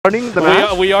Starting the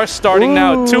match? We are starting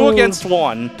now. 2 against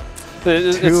 1.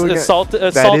 It's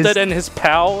Salted and his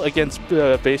pal against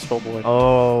Baseball Boy.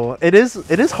 Oh, it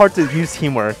is hard to use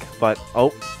teamwork, but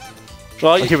well,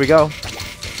 here we go.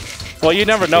 Well, you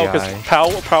never know because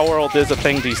Power World is a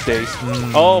thing these days.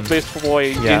 Oh, Baseball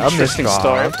Boy, interesting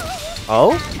start.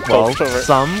 Oh, well,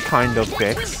 some kind of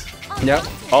fix. Yep.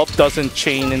 Oh, doesn't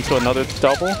chain into another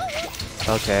double.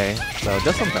 Okay, so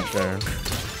just some pressure.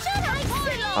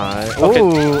 Okay.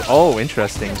 Oh,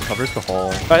 interesting. Covers the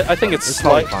hole. I think it's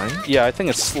slight. Fine. Yeah, I think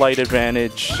it's slight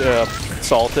advantage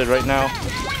Salted right now.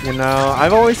 You know,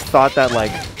 I've always thought that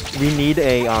like we need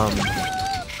a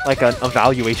like an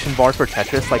evaluation bar for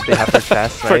Tetris, like they have for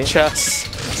chess, right? For chess.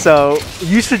 So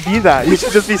you should be that. You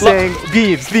should just be saying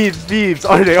beeves,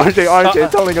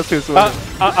 RJ, telling us who's winning.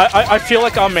 I feel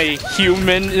like I'm a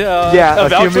human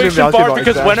evaluation bar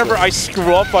because whenever I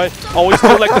screw up, I always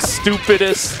do like the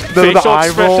stupidest facial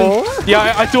expression.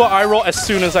 Yeah, I do an eye roll as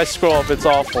soon as I screw up. It's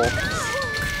awful.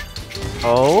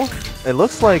 Oh, it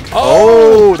looks like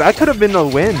that could have been a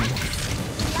win.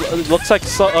 It looks like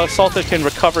Salted can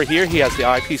recover here. He has the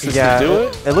eyepieces to do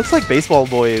it. It looks like Baseball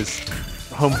Boy is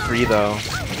home free though.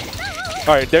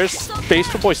 Alright, there's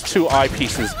Baseball Boy's 2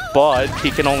 eyepieces, but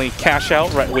he can only cash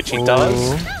out, which he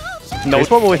does. No,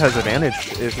 Baseball Boy has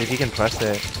advantage if he can press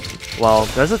it. Well,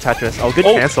 there's a Tetris. Oh, good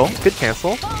cancel. Good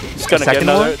cancel. He's gonna get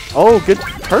another. Oh, good.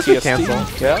 Perfect cancel.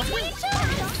 Yeah.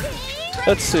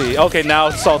 Let's see. Okay,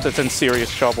 now Salted's in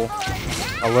serious trouble.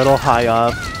 A little high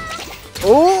up.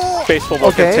 Oh! Baseball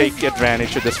Boy can take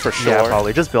advantage of this for sure. Yeah,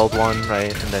 probably. Just build one,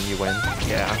 right? And then you win.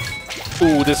 Yeah.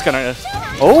 Ooh, this gonna...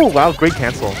 Oh, wow. Great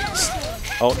cancel.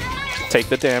 Oh, take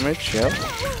the damage. Yep.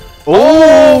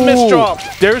 Oh,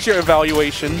 misdrop. There's your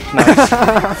evaluation.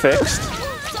 Nice. Fixed.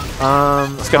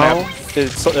 It's gonna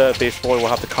have, Baseball Boy will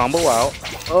have to combo out.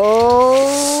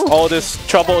 Oh, this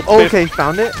trouble. Okay,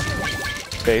 found it.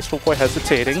 Baseball Boy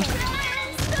hesitating.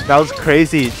 That was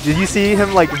crazy. Did you see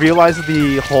him like realize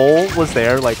the hole was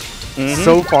there, like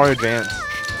so far advanced?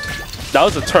 That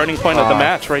was a turning point of the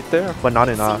match right there. But not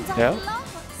enough. Yeah.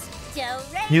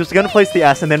 He was gonna place the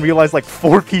S and then realize like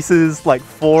 4 pieces, like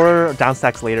 4 down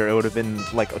stacks later, it would have been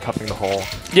like covering the hole.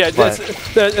 Yeah,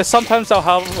 sometimes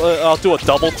I'll do a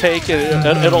double take.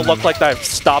 It'll look like I've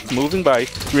stopped moving, but I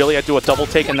do a double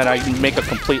take and then I make a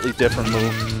completely different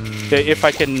move if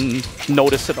I can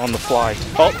notice it on the fly.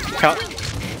 Oh, count.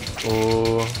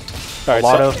 Ooh, a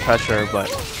lot of pressure, but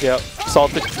yeah,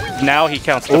 Salted. Now he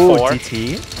counts to 4.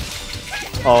 DT.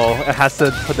 Oh, it has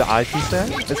to put the eyepiece there?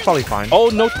 It's probably fine. Oh,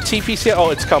 no TPC yet?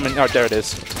 Oh, it's coming. Oh, there it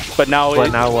is. But now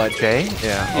now what, J?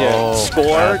 Yeah. Yeah.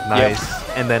 Score. Nice.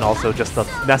 Yep. And then also just a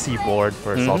messy board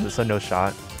for Salted, so no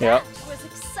shot. Yeah. Was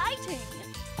exciting.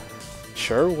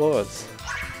 Sure was.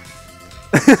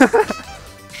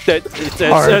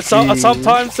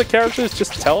 Sometimes the characters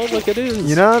just tell it like it is.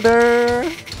 You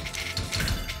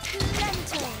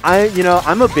know,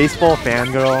 I'm a baseball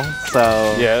fangirl,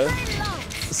 so yeah.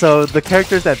 So the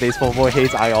characters that Baseball Boy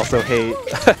hates, I also hate.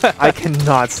 I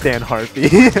cannot stand Harpy.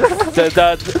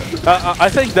 I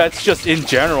think that's just in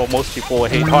general. Most people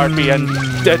hate Harpy and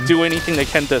do anything they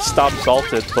can to stop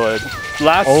Salted. But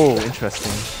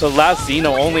interesting. The last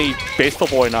Xeno, only Baseball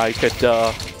Boy and I could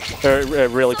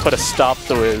really put a stop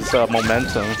to his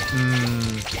momentum.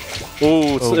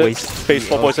 Ooh,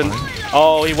 Baseball Boy's in.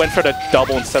 Oh, he went for the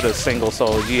double instead of the single,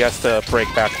 so he has to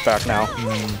break back now.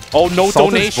 Oh, no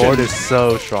donation. Board is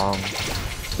so strong.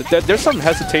 There's some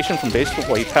hesitation from Baseball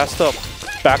Boy. He passed up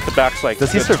back-to-backs like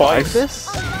Does he survive this?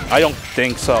 I don't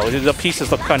think so. The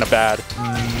pieces look kind of bad.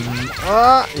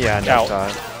 Yeah, no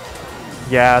shot.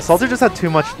 Yeah, Salter just had too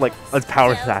much like a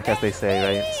power stack, as they say,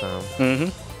 right? So.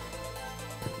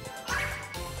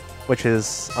 Which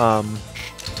is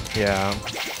yeah.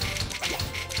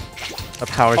 A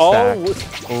power stack.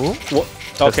 Oh,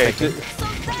 okay.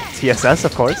 TSS,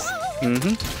 of course.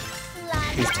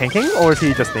 He's tanking, or is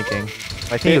he just thinking?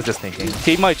 I think he was just thinking.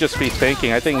 He might just be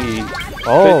thinking. I think he.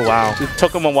 Oh, wow. It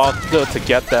took him a while to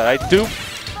get that.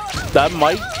 That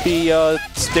might be a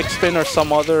stick spin or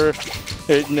some other.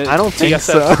 I don't think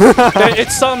so.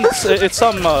 It's some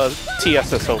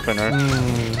TSS opener.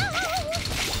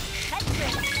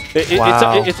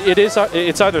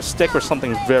 It's either stick or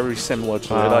something very similar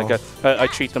to it. Like I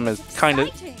treat them as kind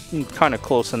of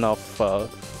close enough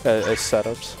as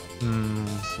setups.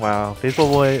 Wow, Baseball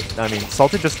Boy. I mean,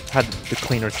 Salted just had the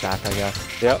cleaner stack, I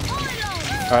guess. Yep.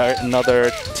 All right,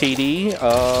 another TD.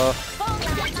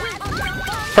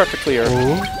 Perfect clear.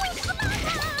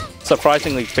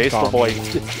 Surprisingly, Baseball Boy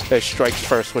strikes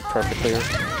first with perfect clear.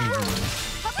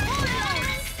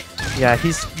 Yeah,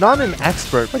 he's not an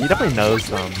expert, but he definitely knows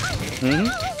them.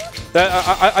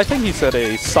 I think he's at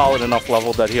a solid enough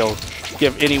level that he'll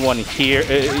give anyone here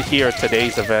at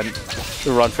today's event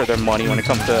to run for their money when it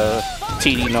comes to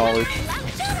TD knowledge.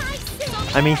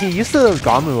 I mean, he used to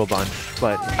Gamu a bunch,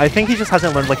 but I think he just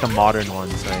hasn't learned like the modern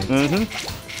ones, right? Mm-hmm.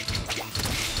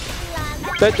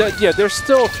 Yeah, there's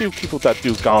still a few people that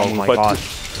do Gamu. Oh my but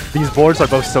gosh. These boards are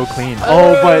both so clean.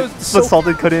 But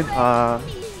Salted couldn't.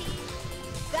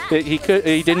 He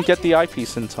didn't get the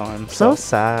eyepiece in time. So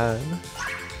sad.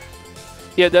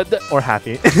 Yeah, or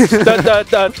happy.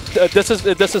 This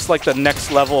is like the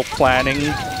next level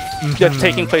planning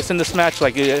taking place in this match,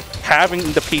 like having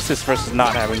the pieces versus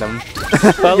not having them.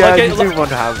 Yeah, you do want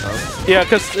to have them. Yeah,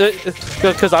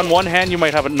 because on one hand you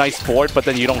might have a nice board, but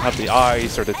then you don't have the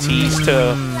eyes or the T's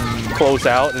to close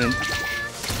out, and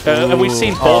we've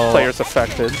seen both players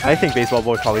affected. I think Baseball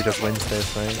Boy probably just wins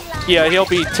this, right? Yeah, he'll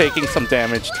be taking some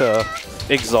damage to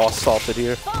exhaust Salted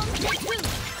here.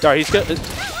 Alright, he's good.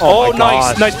 Oh,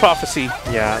 nice prophecy.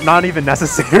 Yeah, not even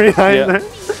necessary either. Yeah.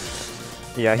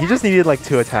 Yeah, he just needed like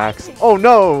 2 attacks. Oh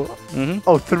no!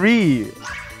 Oh, 3!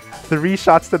 3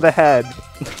 shots to the head.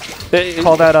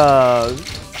 Call that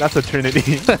that's a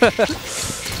trinity.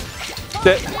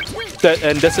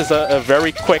 And this is a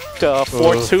very quick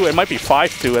 4-2. It might be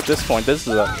 5-2 at this point. This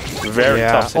is a very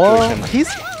tough situation. Well,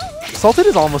 Salted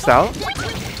is almost out.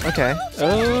 Okay.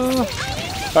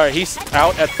 Alright, he's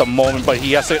out at the moment, but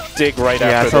he has to dig right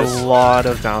after this. Yeah, it's a lot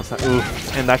of downside.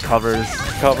 Oof, and that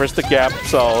covers the gap,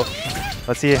 so...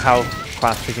 Let's see how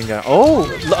fast he can get. Oh!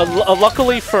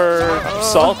 Luckily for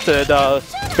Salted,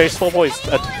 Baseball Boy's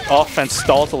offense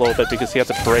stalled a little bit because he had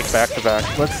to break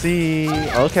back-to-back. Let's see...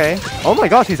 Okay. Oh my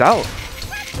gosh, he's out!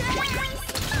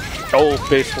 Oh,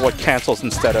 Baseball Boy cancels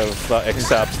instead of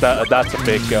accepts. That's a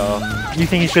big... You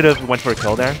think he should have went for a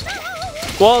kill there?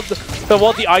 Well,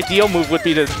 the ideal move would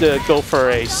be to go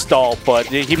for a stall, but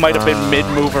he might have been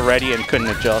mid-move already and couldn't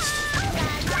adjust.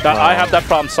 I have that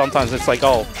problem sometimes. It's like,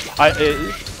 oh,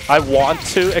 I want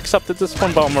to accept at this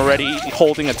point, but I'm already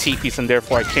holding a T-piece and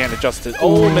therefore I can't adjust it.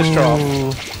 Oh,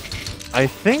 misdraw. I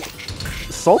think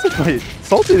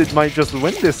Salted might just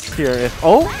win this here.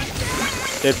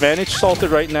 Advantage Salted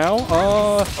right now.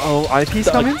 eyepiece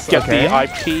coming? Get the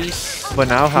eyepiece. But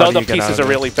now how do you get out of the pieces are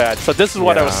really bad. So this is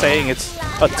what I was saying. It's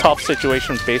a tough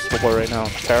situation for Baseball Boy right now.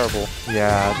 Terrible.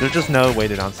 Yeah, there's just no way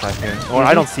to downside here. Or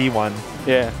I don't see one.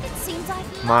 Yeah.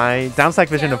 My downside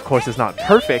vision, of course, is not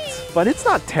perfect, but it's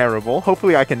not terrible.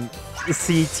 Hopefully I can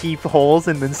see T-holes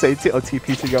and then say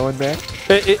TP should go in there.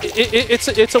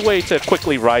 It's a way to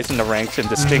quickly rise in the ranks and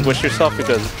distinguish yourself,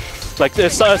 because like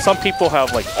some people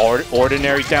have like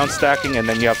ordinary down stacking, and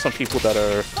then you have some people that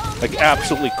are like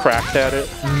absolutely cracked at it.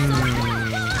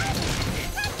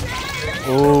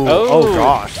 Oh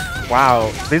gosh.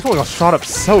 Wow. Baseball got shot up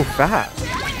so fast.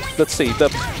 Let's see. The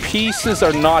pieces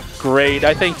are not great.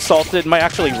 I think Salted might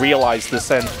actually realize this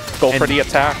and go for the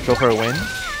attack. Go for a win?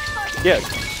 Yeah.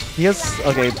 He has...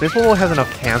 Okay, Baseball has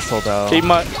enough cancel though. He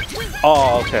might...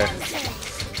 Oh, okay.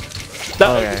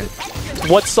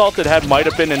 What Salted had might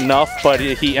have been enough, but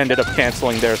he ended up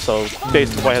canceling there, so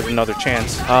Baseball Boy has another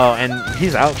chance. Oh, and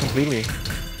he's out completely.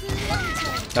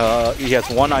 He has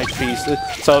 1 eyepiece,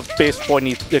 so if Baseball Boy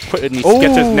needs to get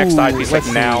to his next eyepiece like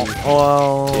now.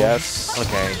 Oh, yes.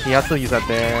 Okay, he has to use that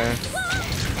there.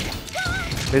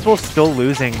 Baseball's still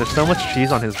losing. There's so much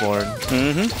cheese on his board.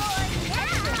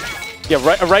 Yeah,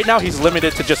 right now he's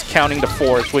limited to just counting the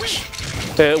 4s,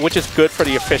 which is good for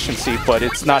the efficiency, but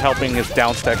it's not helping his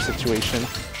downstack situation.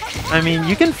 I mean,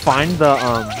 you can find the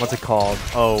what's it called?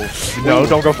 Oh no,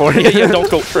 don't go for it. Yeah, don't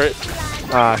go for it.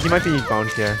 He might be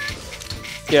boned here.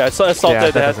 Yeah,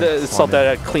 Salted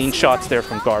had clean shots there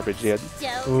from garbage. He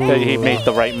made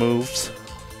the right moves.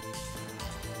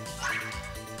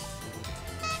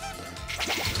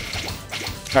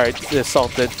 All right,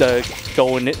 Salted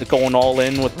going all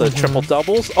in with the triple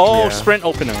doubles. Oh, sprint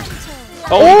opener.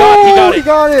 Oh, he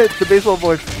got it. The Baseball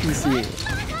Boy PC.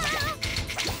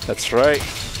 That's right.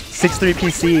 6-3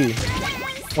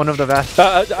 PC. One of the best.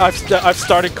 I've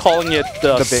started calling it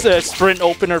the sprint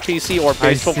opener PC or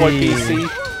Baseball Boy PC.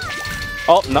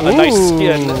 Oh,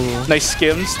 nice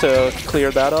skims to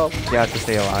clear that up. Yeah, to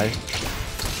stay alive.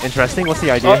 Interesting. What's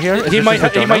the idea here? He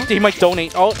might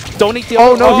donate. Oh, donate the.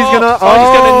 Oh no, he's gonna.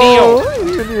 He's gonna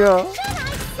Neo.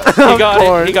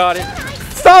 He got it.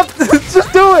 Stop!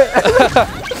 Just do it.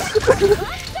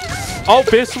 Oh,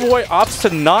 Baseball Boy opts to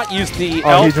not use the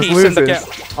L piece in the gap.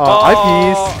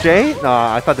 Eyepiece. J?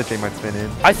 Nah, I thought the J might spin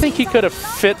in. I think he could have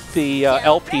fit the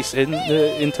L piece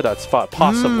into that spot,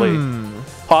 possibly.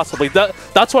 Possibly.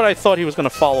 That's what I thought he was going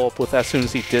to follow up with as soon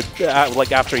as he did,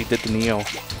 like after he did the Neo.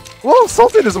 Whoa,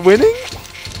 Salted is winning?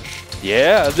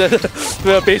 Yeah,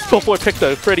 the baseball boy picked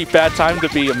a pretty bad time to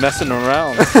be messing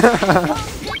around.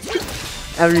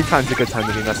 Every time's a good time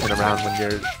to be messing around when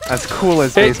you're as cool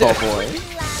as Baseball Boy.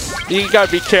 You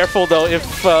gotta be careful though if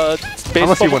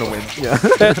unless you want to win.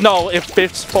 Yeah. No, if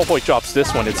Baseball Boy drops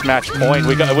this one, it's match point.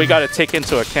 We gotta take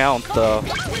into account the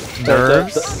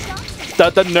nerves,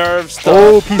 the nerves,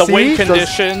 the win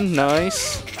condition.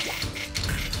 Nice.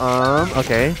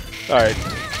 Okay. All right.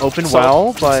 Open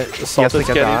well, but he has to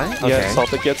get the eye. Okay. Yeah,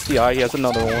 Salted gets the eye. He has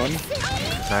another one.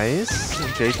 Nice.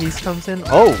 J-piece comes in.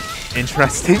 Oh,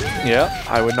 interesting. Yeah.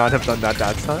 I would not have done that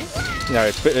time. All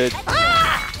right.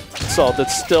 Salted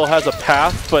still has a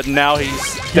path, but now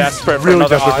he's desperate for really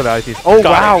another desperate eye. for the eyepiece. Oh,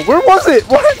 wow. Where was it?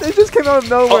 What? It just came out of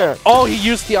nowhere. Oh, he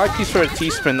used the eyepiece for a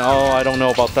T-spin. Oh, I don't know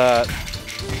about that.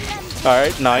 All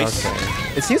right, nice.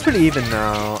 Okay. It seems pretty even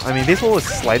now. I mean, baseball was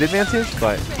slight advantage,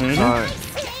 but not.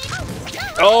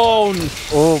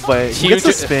 Oh, but he gets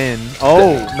a spin.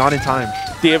 Oh, not in time.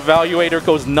 The evaluator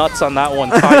goes nuts on that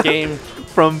one. Tie game.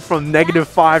 From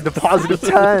 -5 to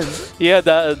 +10. Yeah,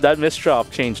 that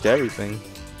misdrop changed everything.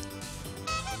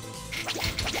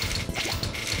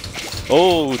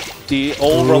 Oh, the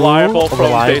old reliable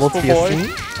from Baseball Boy.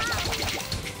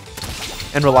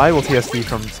 And reliable TSD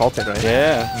from Salted, right?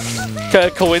 Yeah.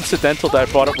 Coincidental that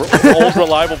I brought up old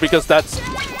reliable because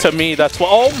to me, that's what.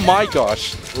 Oh my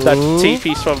gosh. That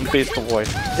T-piece from Baseball Boy.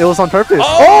 It was on purpose.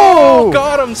 Oh!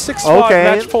 Got him! 6-5,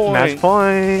 match point. Match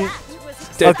point.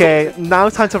 Okay, now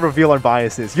it's time to reveal our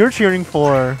biases. You're cheering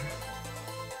for...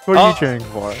 Who are you cheering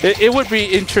for? It would be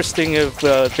interesting if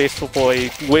Baseball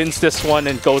Boy wins this one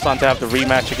and goes on to have the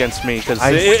rematch against me, because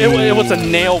it was a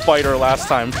nail-biter last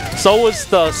time. So was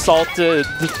the Salted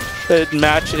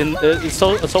match,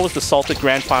 so was the Salted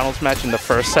Grand Finals match in the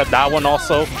first set. That one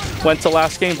also went to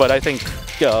last game, but I think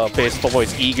Baseball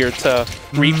Boy's eager to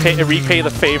repay the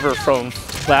favor from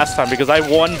last time, because I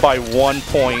won by 1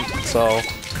 point, so...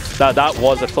 That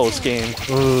was a close game.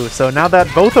 Ooh, so now that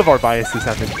both of our biases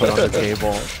have been put on the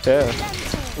table, yeah,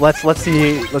 let's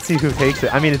see who takes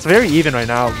it. I mean, it's very even right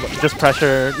now. Just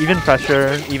pressure, even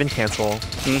cancel.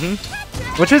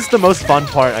 Which is the most fun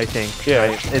part, I think. Yeah,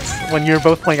 right? It's when you're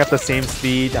both playing at the same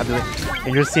speed, and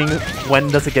you're seeing when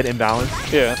does it get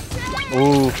imbalanced. Yeah.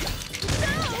 Ooh.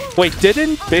 Wait,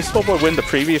 didn't Baseball Boy win the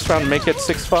previous round and make it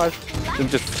 6-5? I'm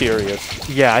just curious.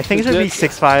 Yeah, I think it should be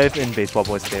 6-5 in Baseball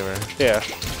Boy's favor. Yeah.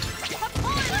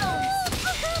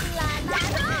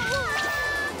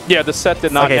 Yeah, the set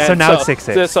did not end. Okay, so now it's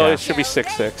 6-6. So it should be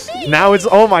 6-6. Now it's,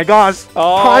 oh my gosh,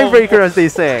 tiebreaker, as they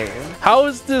say. How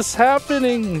is this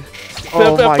happening?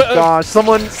 Oh my gosh,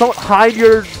 someone hide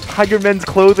your men's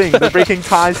clothing. They're breaking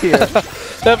ties here.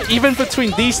 Even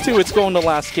between these two, it's going to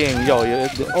last game. Yo,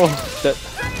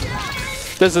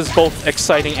 this is both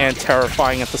exciting and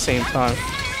terrifying at the same time.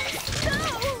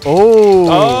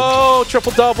 Oh,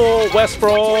 triple-double,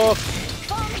 Westbrook.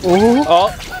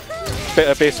 Oh.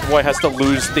 Baseball Boy has to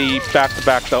lose the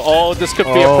back-to-back though. Oh, this could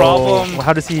be a problem.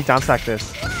 How does he downstack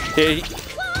this?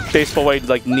 Baseball Boy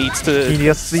needs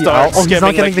to start skipping. He's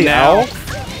not getting the L?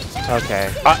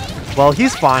 Okay. Well,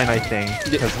 he's fine, I think,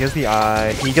 because he has the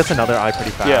eye. He gets another eye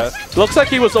pretty fast. Yeah. Looks like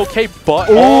he was okay, but...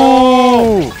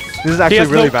 This is actually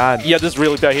really bad. Yeah, this is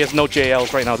really bad. He has no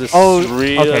JLs right now. This is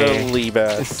really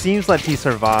bad. It seems like he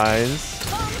survives.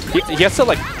 He has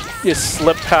to,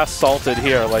 slip past Salted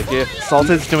here.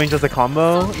 Salted's doing just a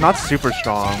combo. Not super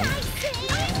strong.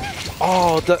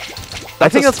 Oh, I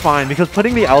think that's fine, because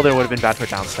putting the L there would have been bad for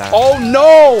downstack. Oh,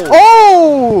 no!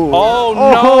 Oh,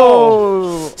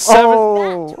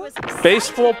 no!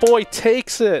 Baseball Boy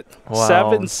takes it.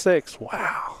 Wow. 7-6.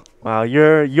 Wow. Wow,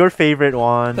 your favorite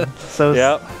one. So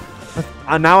yeah.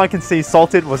 Now I can say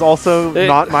Salted was also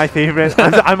not my favorite.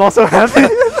 I'm also happy.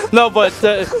 No, but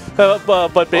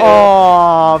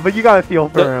you gotta feel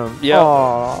for him. Yeah.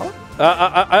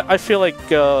 I feel like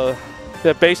the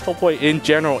Baseball Boy in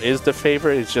general is the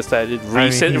favorite. It's just that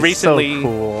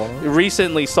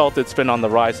recently Salted's been on the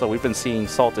rise, so we've been seeing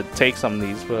Salted take some of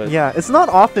these. But yeah, it's not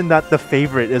often that the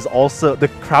favorite is also the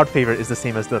crowd favorite is the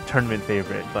same as the tournament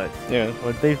favorite. But yeah,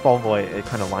 with Baseball Boy, it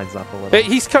kind of lines up a little.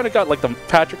 He's kind of got the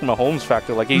Patrick Mahomes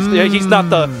factor. He's not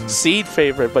the seed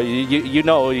favorite, but you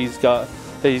know he's got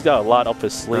a lot up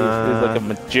his sleeve. He's like a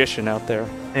magician out there.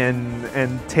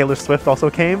 And Taylor Swift also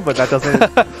came, but that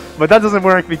doesn't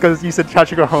work because you said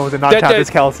Patrick Mahomes and not Travis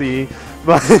Kelce.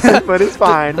 But it's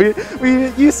fine.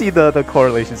 You see the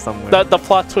correlation somewhere. The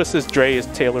plot twist is Dre is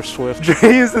Taylor Swift.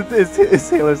 Dre is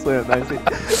Taylor Swift. I see.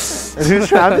 And who's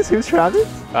Travis? Who's Travis?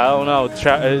 I don't know.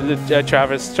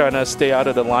 Travis trying to stay out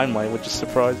of the limelight, which is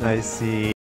surprising. I see.